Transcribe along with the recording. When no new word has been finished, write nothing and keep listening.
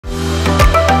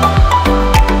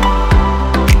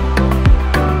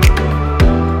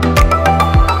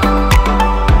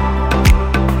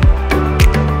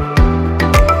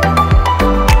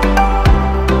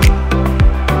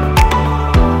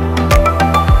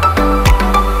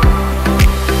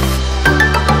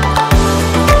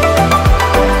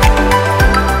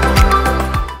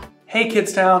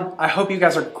Kidstown, I hope you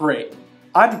guys are great.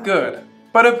 I'm good,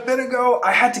 but a bit ago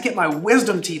I had to get my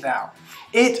wisdom teeth out.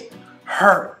 It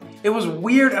hurt. It was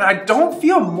weird and I don't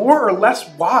feel more or less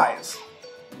wise.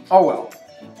 Oh well,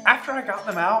 after I got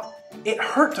them out, it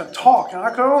hurt to talk and I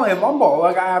could only mumble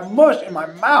like I had mush in my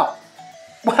mouth.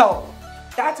 Well,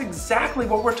 that's exactly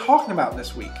what we're talking about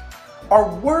this week. Our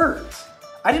words.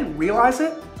 I didn't realize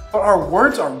it, but our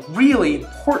words are really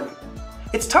important.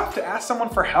 It's tough to ask someone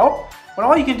for help when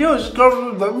all you can do is just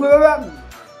go blah, blah, blah.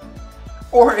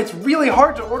 Or it's really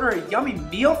hard to order a yummy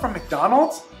meal from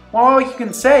McDonald's when all you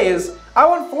can say is, I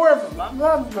want 4 of blah,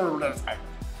 blah, blah, blah.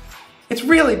 It's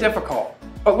really difficult,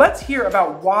 but let's hear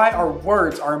about why our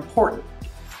words are important.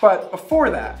 But before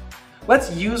that,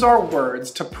 let's use our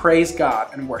words to praise God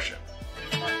and worship.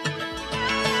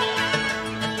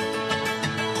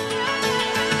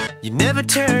 You never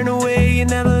turn away, you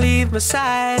never leave my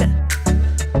side.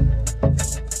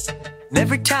 And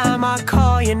every time I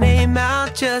call your name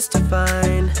out just to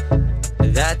find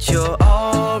that you're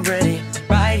already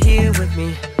right here with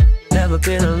me, never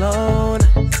been alone.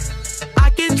 I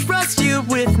can trust you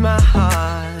with my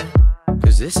heart,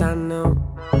 'cause this I know.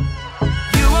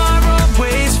 You are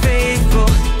always faithful,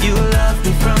 you love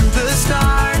me from the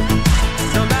start.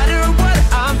 No matter what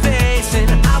I'm facing,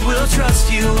 I will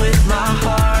trust you with my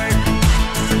heart.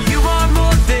 You are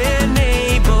more than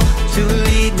able to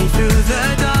lead me through the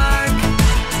dark.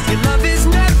 Your love is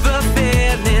never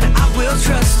failing, I will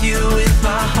trust you with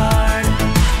my heart.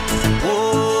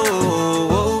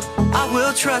 Whoa, I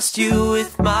will trust you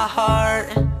with my heart.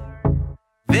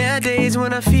 There are days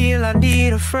when I feel I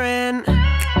need a friend,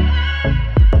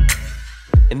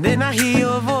 and then I hear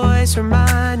your voice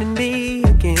reminding me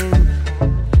again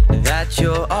that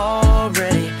you're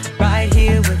already right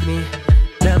here with me,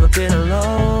 never been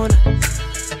alone.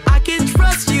 I can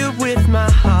trust you with my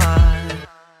heart,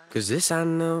 'cause this I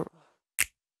know.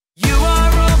 You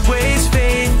are always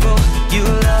faithful, you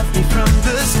love me from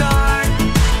the start.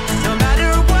 No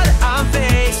matter what I'm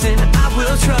facing, I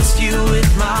will trust you with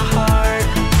my heart.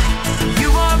 You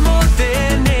are more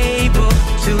than able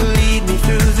to lead me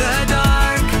through the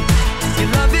dark. Your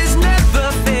love is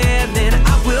never failing,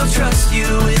 I will trust you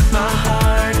with my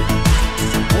heart.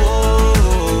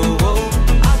 Whoa,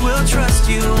 I will trust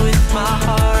you with my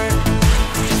heart.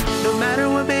 No matter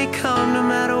what may come, no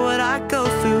matter what I go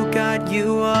through, God,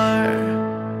 you are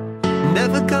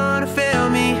never gonna fail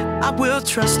me, I will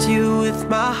trust you with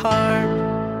my heart.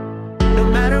 No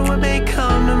matter what may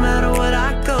come, no matter what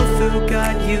I go through,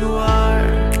 God, you are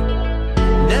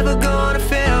never gonna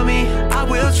fail me, I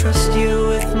will trust you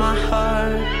with my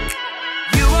heart.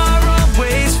 You are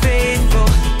always faithful,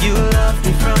 you love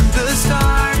me from the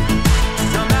start.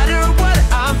 No matter what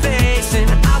I'm facing,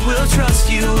 I will trust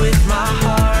you with my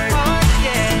heart.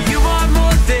 You are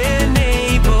more than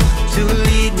able to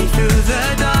lead me through the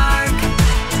dark.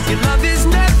 Your love is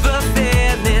never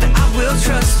failing, I will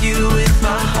trust you with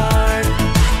my heart.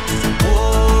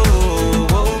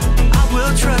 Whoa, I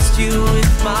will trust you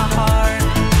with my heart.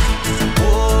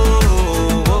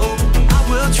 Whoa, I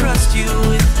will trust you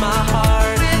with my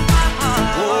heart.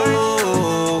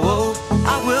 Whoa,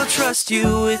 I will trust you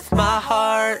with my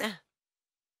heart.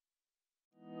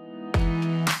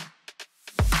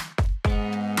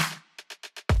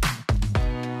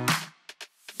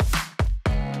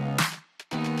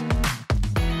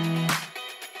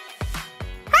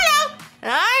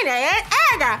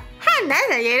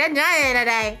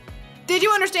 Did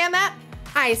you understand that?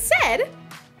 I said,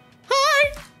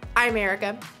 hi, I'm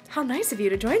Erica. How nice of you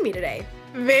to join me today.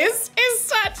 This is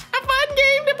such a fun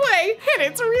game to play, and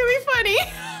it's really funny.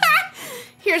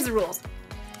 Here's the rules.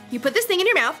 You put this thing in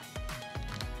your mouth,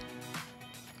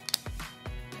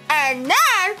 and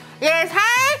then you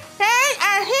say things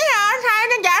and he knows how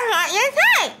to guess what you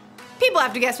say. People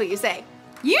have to guess what you say.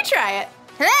 You try it.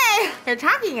 Today, you're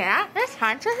talking about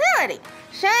responsibility,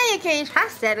 so you can be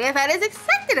trusted with what is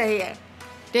expected of you.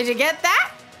 Did you get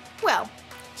that? Well,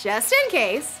 just in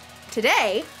case,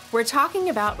 today we're talking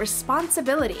about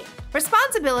responsibility.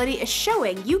 Responsibility is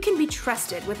showing you can be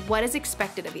trusted with what is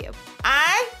expected of you.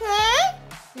 I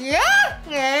think, you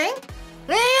think,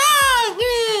 we all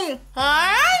think,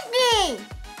 I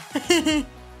think.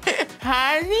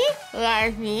 Happy,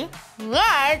 lucky,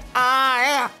 what are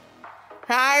you?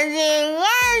 Fuzzy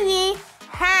Wuzzy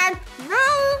has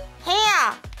blue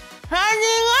hair.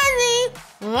 Fuzzy Wuzzy,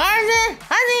 Wuzzy,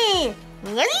 Fuzzy,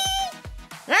 Wuzzy.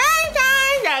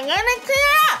 Sometimes I'm gonna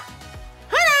clear up.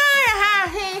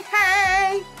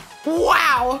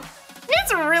 Wow!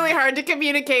 It's really hard to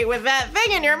communicate with that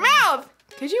thing in your mouth.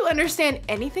 Could you understand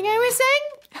anything I was saying?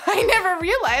 I never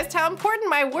realized how important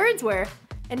my words were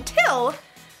until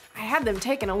I had them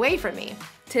taken away from me.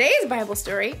 Today's Bible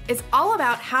story is all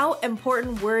about how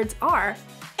important words are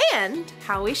and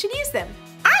how we should use them.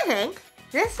 I think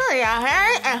this will be a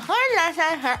very important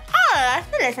lesson for all of us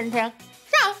to listen to.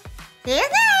 So, see you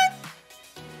soon!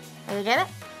 Did you get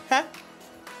it? Huh?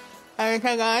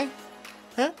 Everything going?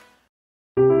 Huh?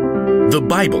 The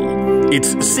Bible.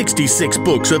 It's 66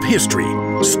 books of history,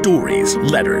 stories,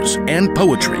 letters, and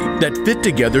poetry that fit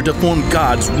together to form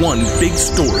God's one big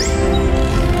story.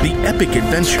 The epic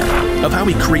adventure of how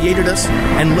He created us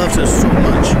and loves us so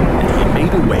much that He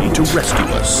made a way to rescue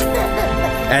us.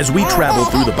 As we travel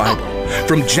through the Bible,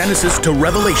 from Genesis to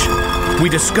Revelation, we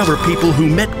discover people who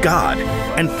met God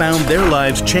and found their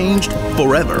lives changed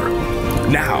forever.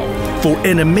 Now, for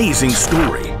an amazing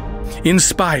story,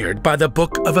 inspired by the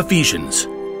book of Ephesians,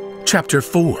 chapter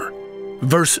 4,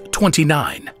 verse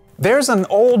 29. There's an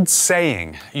old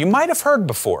saying you might have heard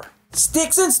before.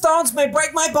 Sticks and stones may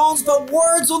break my bones, but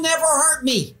words will never hurt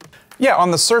me. Yeah,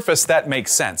 on the surface that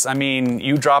makes sense. I mean,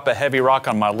 you drop a heavy rock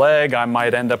on my leg, I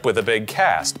might end up with a big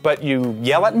cast. But you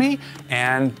yell at me,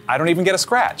 and I don't even get a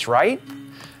scratch, right?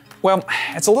 Well,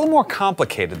 it's a little more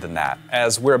complicated than that,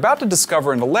 as we're about to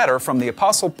discover in the letter from the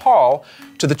Apostle Paul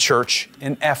to the church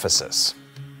in Ephesus.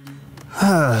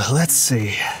 Let's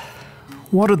see.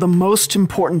 What are the most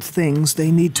important things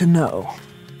they need to know?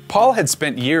 Paul had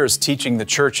spent years teaching the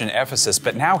church in Ephesus,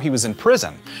 but now he was in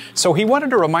prison. So he wanted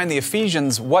to remind the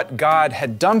Ephesians what God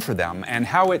had done for them and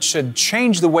how it should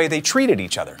change the way they treated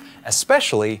each other,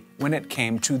 especially when it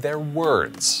came to their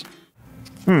words.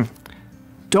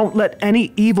 Don't let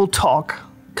any evil talk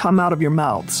come out of your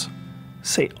mouths.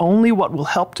 Say only what will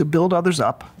help to build others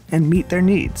up and meet their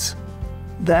needs.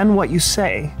 Then what you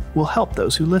say will help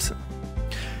those who listen.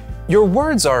 Your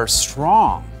words are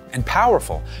strong and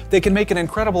powerful. They can make an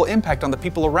incredible impact on the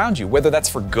people around you, whether that's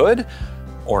for good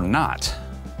or not.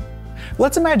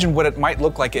 Let's imagine what it might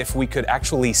look like if we could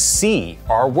actually see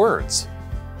our words.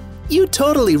 You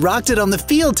totally rocked it on the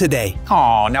field today.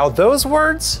 Aw, now those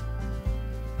words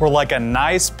were like a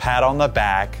nice pat on the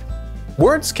back.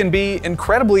 Words can be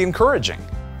incredibly encouraging.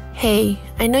 Hey,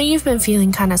 I know you've been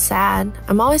feeling kind of sad.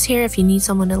 I'm always here if you need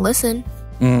someone to listen.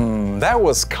 That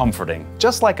was comforting.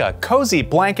 Just like a cozy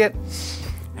blanket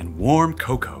and warm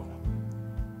cocoa.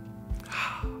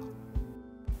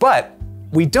 But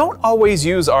we don't always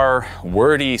use our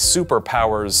wordy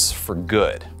superpowers for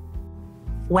good.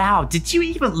 Wow, did you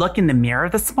even look in the mirror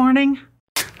this morning?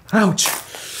 Ouch.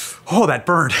 Oh, that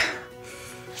burned.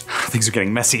 Things are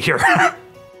getting messy here.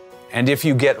 And if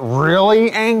you get really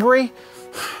angry,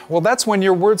 well, that's when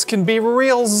your words can be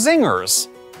real zingers.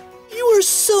 You are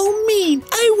so mean.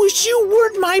 I wish you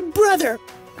weren't my brother.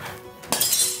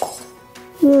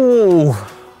 Ooh.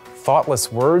 Thoughtless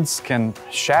words can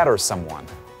shatter someone,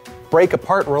 break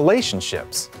apart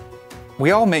relationships.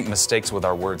 We all make mistakes with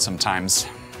our words sometimes.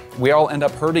 We all end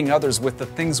up hurting others with the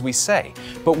things we say.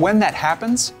 But when that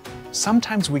happens,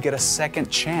 sometimes we get a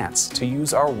second chance to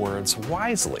use our words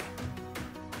wisely.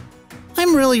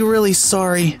 I'm really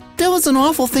sorry. That was an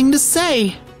awful thing to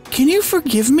say. Can you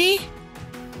forgive me?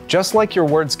 Just like your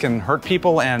words can hurt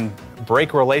people and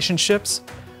break relationships,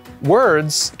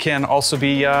 words can also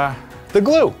be the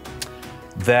glue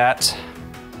that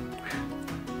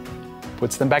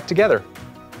puts them back together.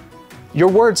 Your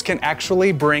words can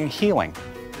actually bring healing.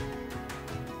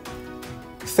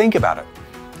 Think about it.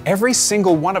 Every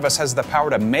single one of us has the power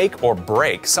to make or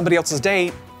break somebody else's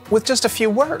day with just a few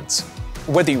words.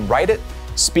 Whether you write it,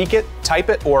 speak it, type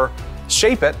it, or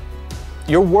shape it,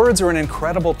 your words are an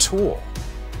incredible tool.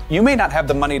 You may not have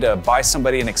the money to buy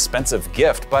somebody an expensive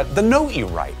gift, but the note you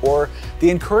write or the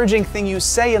encouraging thing you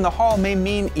say in the hall may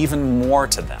mean even more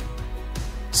to them.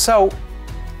 So,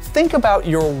 think about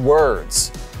your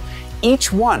words.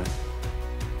 Each one.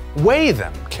 Weigh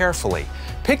them carefully.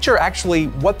 Picture actually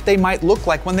what they might look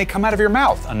like when they come out of your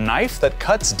mouth. A knife that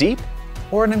cuts deep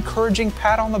or an encouraging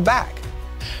pat on the back.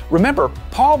 Remember,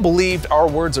 Paul believed our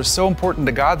words are so important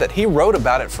to God that he wrote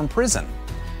about it from prison.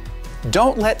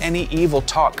 Don't let any evil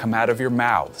talk come out of your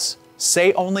mouths.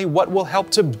 Say only what will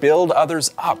help to build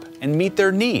others up and meet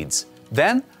their needs.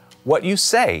 Then, what you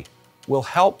say will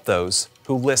help those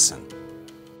who listen.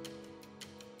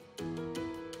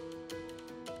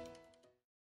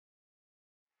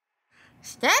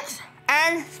 Sticks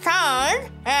and stones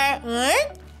and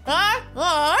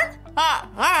wood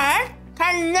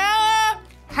can never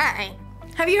hurt me.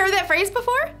 Have you heard that phrase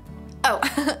before? Oh,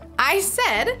 I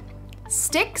said,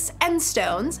 sticks and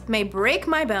stones may break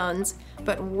my bones,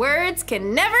 but words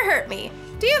can never hurt me.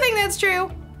 Do you think that's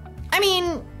true? I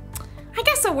mean, I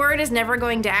guess a word is never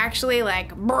going to actually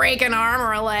break an arm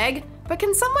or a leg, but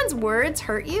can someone's words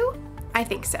hurt you? I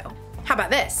think so. How about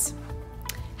this?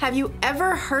 Have you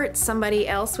ever hurt somebody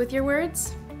else with your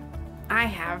words? I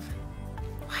have.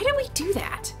 Why do we do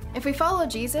that? If we follow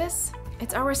Jesus,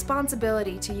 it's our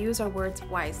responsibility to use our words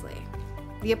wisely.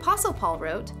 The Apostle Paul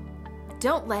wrote,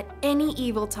 "Don't let any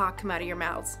evil talk come out of your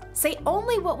mouths. Say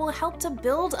only what will help to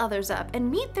build others up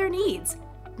and meet their needs.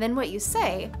 Then what you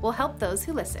say will help those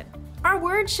who listen." Our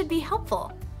words should be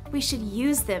helpful. We should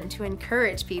use them to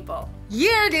encourage people.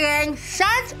 You're doing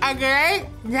such a great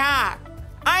job.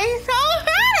 I'm so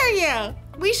proud of you.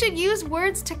 We should use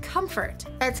words to comfort.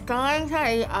 It's going to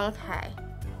be okay.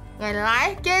 When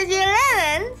life gives you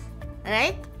lemons,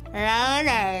 make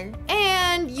lemonade.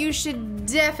 And you should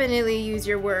definitely use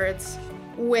your words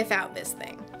without this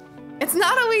thing. It's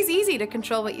not always easy to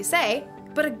control what you say,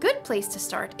 but a good place to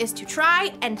start is to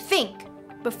try and think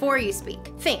before you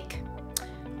speak. Think.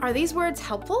 Are these words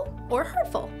helpful or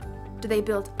hurtful? Do they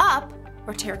build up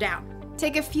or tear down?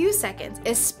 Take a few seconds,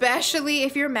 especially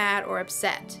if you're mad or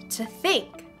upset, to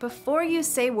think before you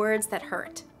say words that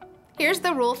hurt. Here's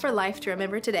the rule for life to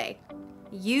remember today.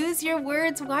 Use your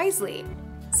words wisely.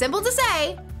 Simple to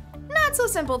say, not so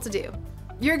simple to do.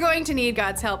 You're going to need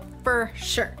God's help for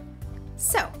sure.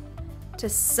 So, to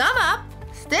sum up,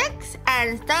 sticks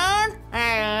and stones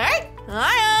and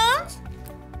lions.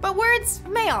 But words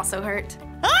may also hurt.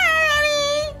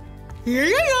 Here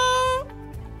you go.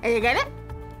 Are you get it?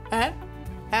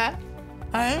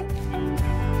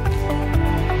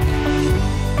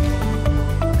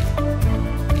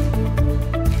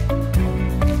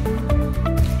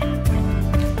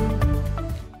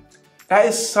 That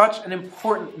is such an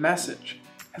important message.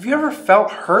 Have you ever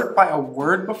felt hurt by a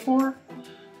word before?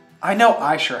 I know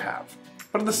I sure have.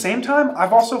 But at the same time,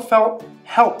 I've also felt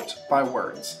helped by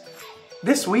words.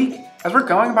 This week, as we're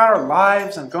going about our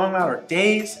lives and going about our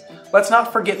days, let's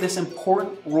not forget this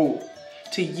important rule,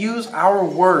 to use our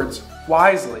words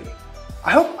wisely.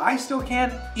 I hope I still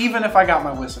can, even if I got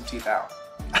my wisdom teeth out.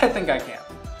 I think I can.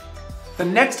 The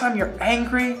next time you're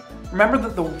angry, remember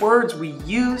that the words we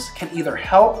use can either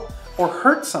help or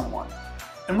hurt someone.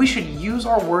 And we should use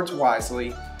our words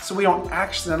wisely so we don't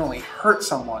accidentally hurt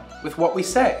someone with what we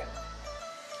say.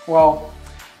 Well,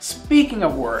 speaking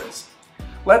of words,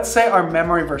 let's say our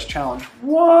memory verse challenge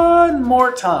one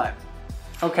more time.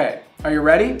 Okay, are you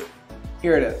ready?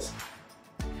 Here it is.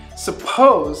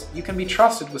 Suppose you can be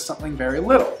trusted with something very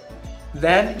little.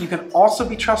 Then you can also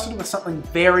be trusted with something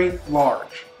very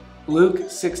large. Luke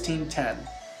 16:10.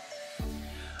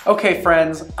 Okay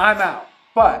friends, I'm out,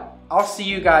 but I'll see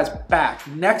you guys back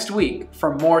next week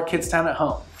for more Kidstown at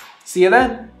Home. See you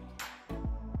then.